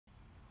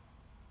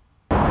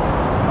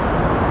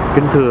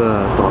Kính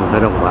thưa toàn thể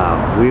đồng bào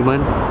quý mến,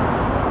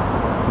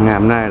 ngày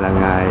hôm nay là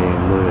ngày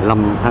 15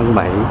 tháng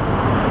 7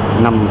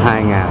 năm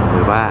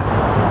 2013.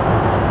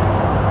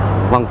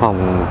 Văn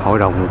phòng Hội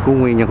đồng Cứu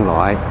nguyên Nhân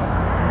loại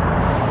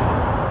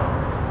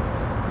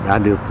đã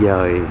được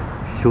dời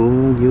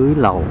xuống dưới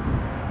lầu,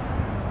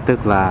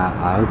 tức là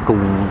ở cùng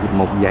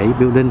một dãy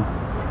building.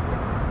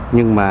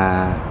 Nhưng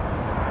mà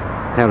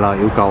theo lời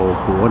yêu cầu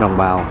của đồng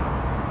bào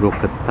ruột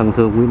thịt thân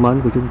thương quý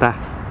mến của chúng ta,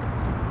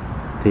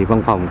 thì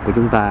văn phòng của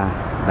chúng ta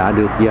đã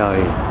được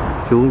dời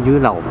xuống dưới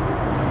lầu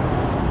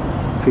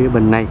phía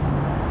bên này.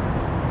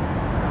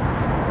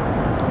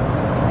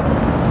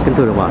 Kính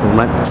thưa đồng bào thân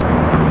mến,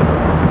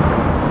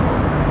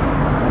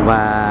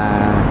 và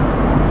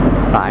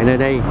tại nơi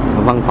đây,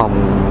 văn phòng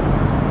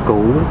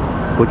cũ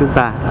của chúng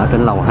ta ở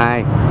trên lầu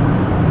 2,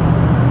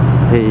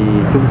 thì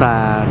chúng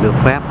ta được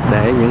phép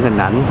để những hình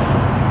ảnh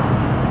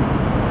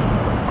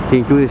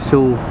Thiên Chúa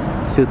Giêsu,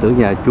 sư tử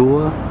nhà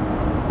Chúa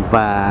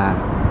và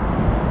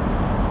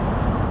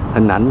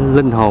hình ảnh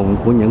linh hồn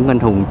của những anh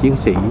hùng chiến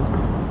sĩ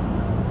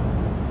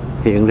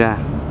hiện ra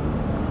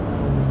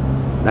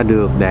đã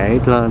được để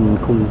lên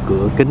khung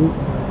cửa kính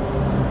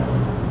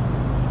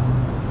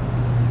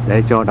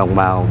để cho đồng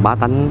bào bá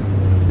tánh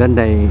đến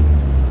đây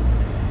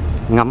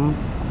ngắm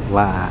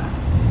và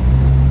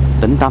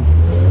tĩnh tâm.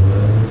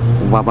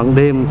 Và ban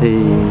đêm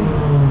thì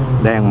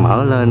đèn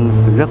mở lên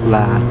rất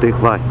là tuyệt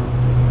vời.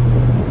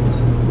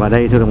 Và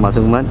đây, thưa đồng bào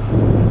thân mến,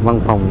 văn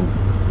phòng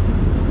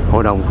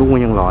Hội đồng Cứu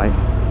nguyên Nhân loại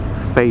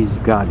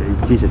Praise God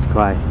Jesus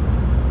Christ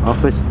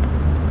Office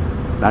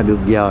đã được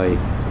dời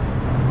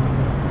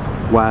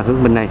qua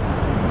hướng bên này.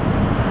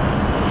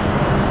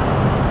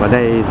 Và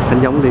đây thánh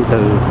giống đi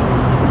từ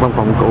văn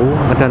phòng cũ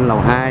ở trên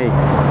lầu 2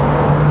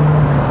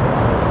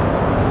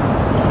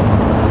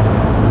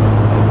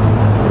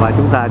 và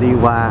chúng ta đi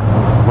qua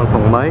văn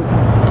phòng mới.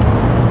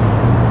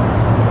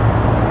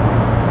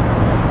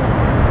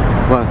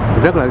 Vâng,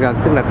 rất là gần,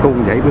 tức là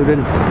cùng dãy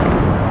building.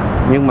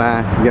 Nhưng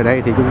mà giờ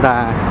đây thì chúng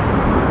ta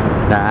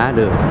đã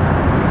được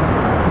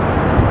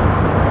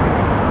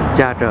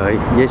Cha Trời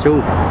Giêsu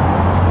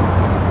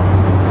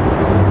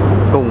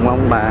cùng ông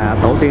bà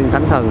tổ tiên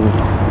thánh thần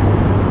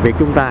Việt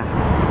chúng ta,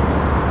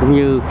 cũng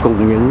như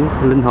cùng những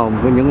linh hồn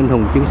của những anh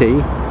hùng chiến sĩ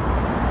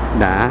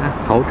đã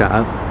hỗ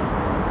trợ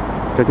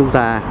cho chúng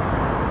ta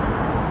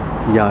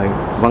dời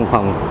văn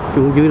phòng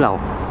xuống dưới lầu.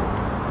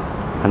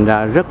 Thành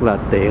ra rất là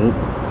tiện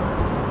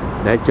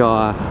để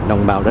cho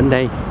đồng bào đến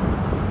đây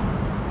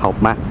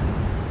họp mặt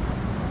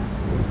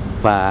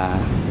và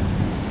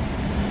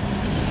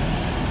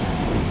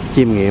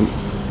chiêm nghiệm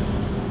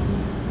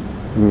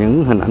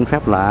những hình ảnh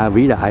phép lạ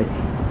vĩ đại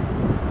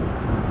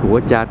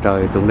của Cha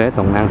Trời Thượng Đế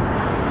Toàn Năng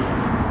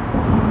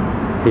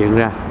hiện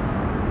ra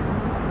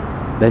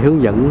để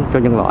hướng dẫn cho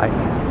nhân loại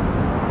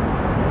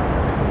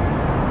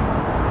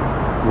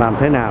làm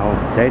thế nào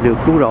sẽ được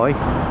cứu rỗi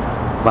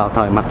vào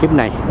thời mặt kiếp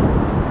này.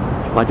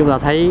 Và chúng ta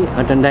thấy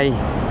ở trên đây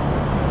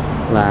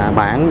là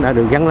bảng đã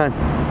được gắn lên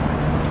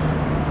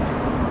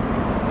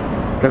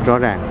rất rõ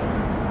ràng.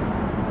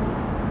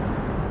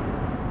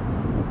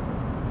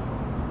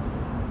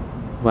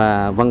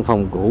 Và văn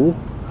phòng cũ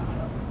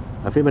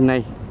ở phía bên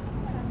này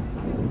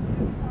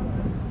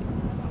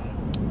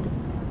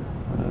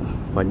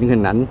và những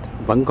hình ảnh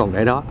vẫn còn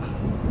để đó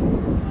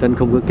trên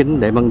khung cửa kính,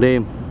 để ban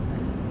đêm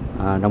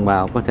đồng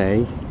bào có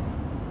thể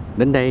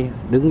đến đây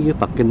đứng dưới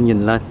Phật kinh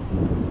nhìn lên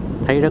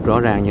thấy rất rõ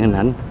ràng những hình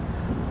ảnh.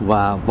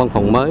 Và văn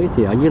phòng mới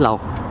thì ở dưới lầu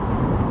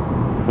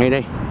ngay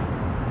đây.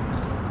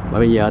 Và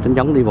bây giờ thánh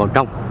giống đi vào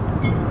trong,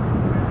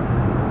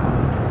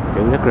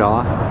 chữ rất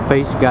rõ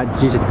Praise God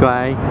Jesus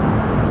Christ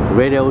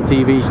Radio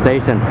TV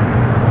Station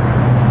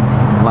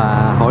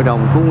và Hội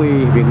đồng Cứu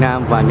nguy Việt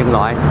Nam và Nhân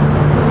loại.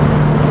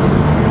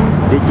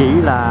 Địa chỉ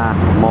là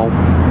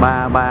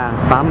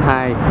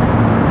 13382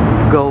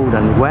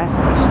 Golden West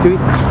Street,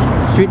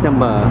 Suite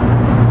number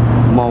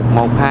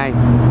 112.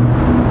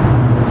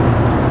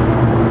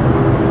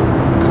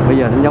 Bây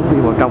giờ thánh giống đi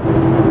vào trong.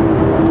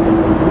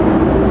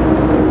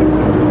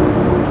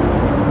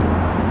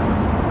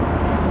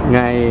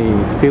 Ngay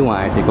phía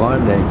ngoài thì có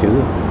đề chữ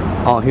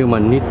All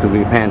human need to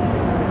repent.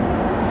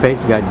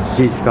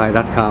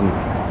 FaithGodJesusChrist.com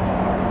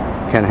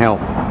can help.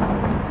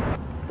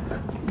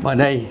 Và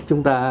đây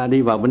chúng ta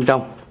đi vào bên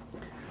trong.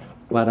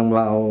 Và đồng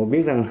bào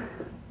biết rằng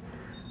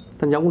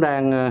thánh giống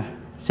đang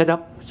set up,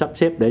 sắp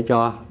xếp để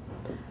cho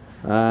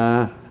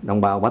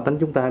đồng bào bá tánh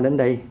chúng ta đến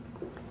đây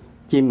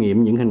chiêm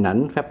nghiệm những hình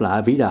ảnh phép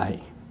lạ vĩ đại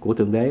của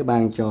Thượng Đế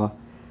ban cho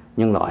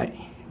nhân loại.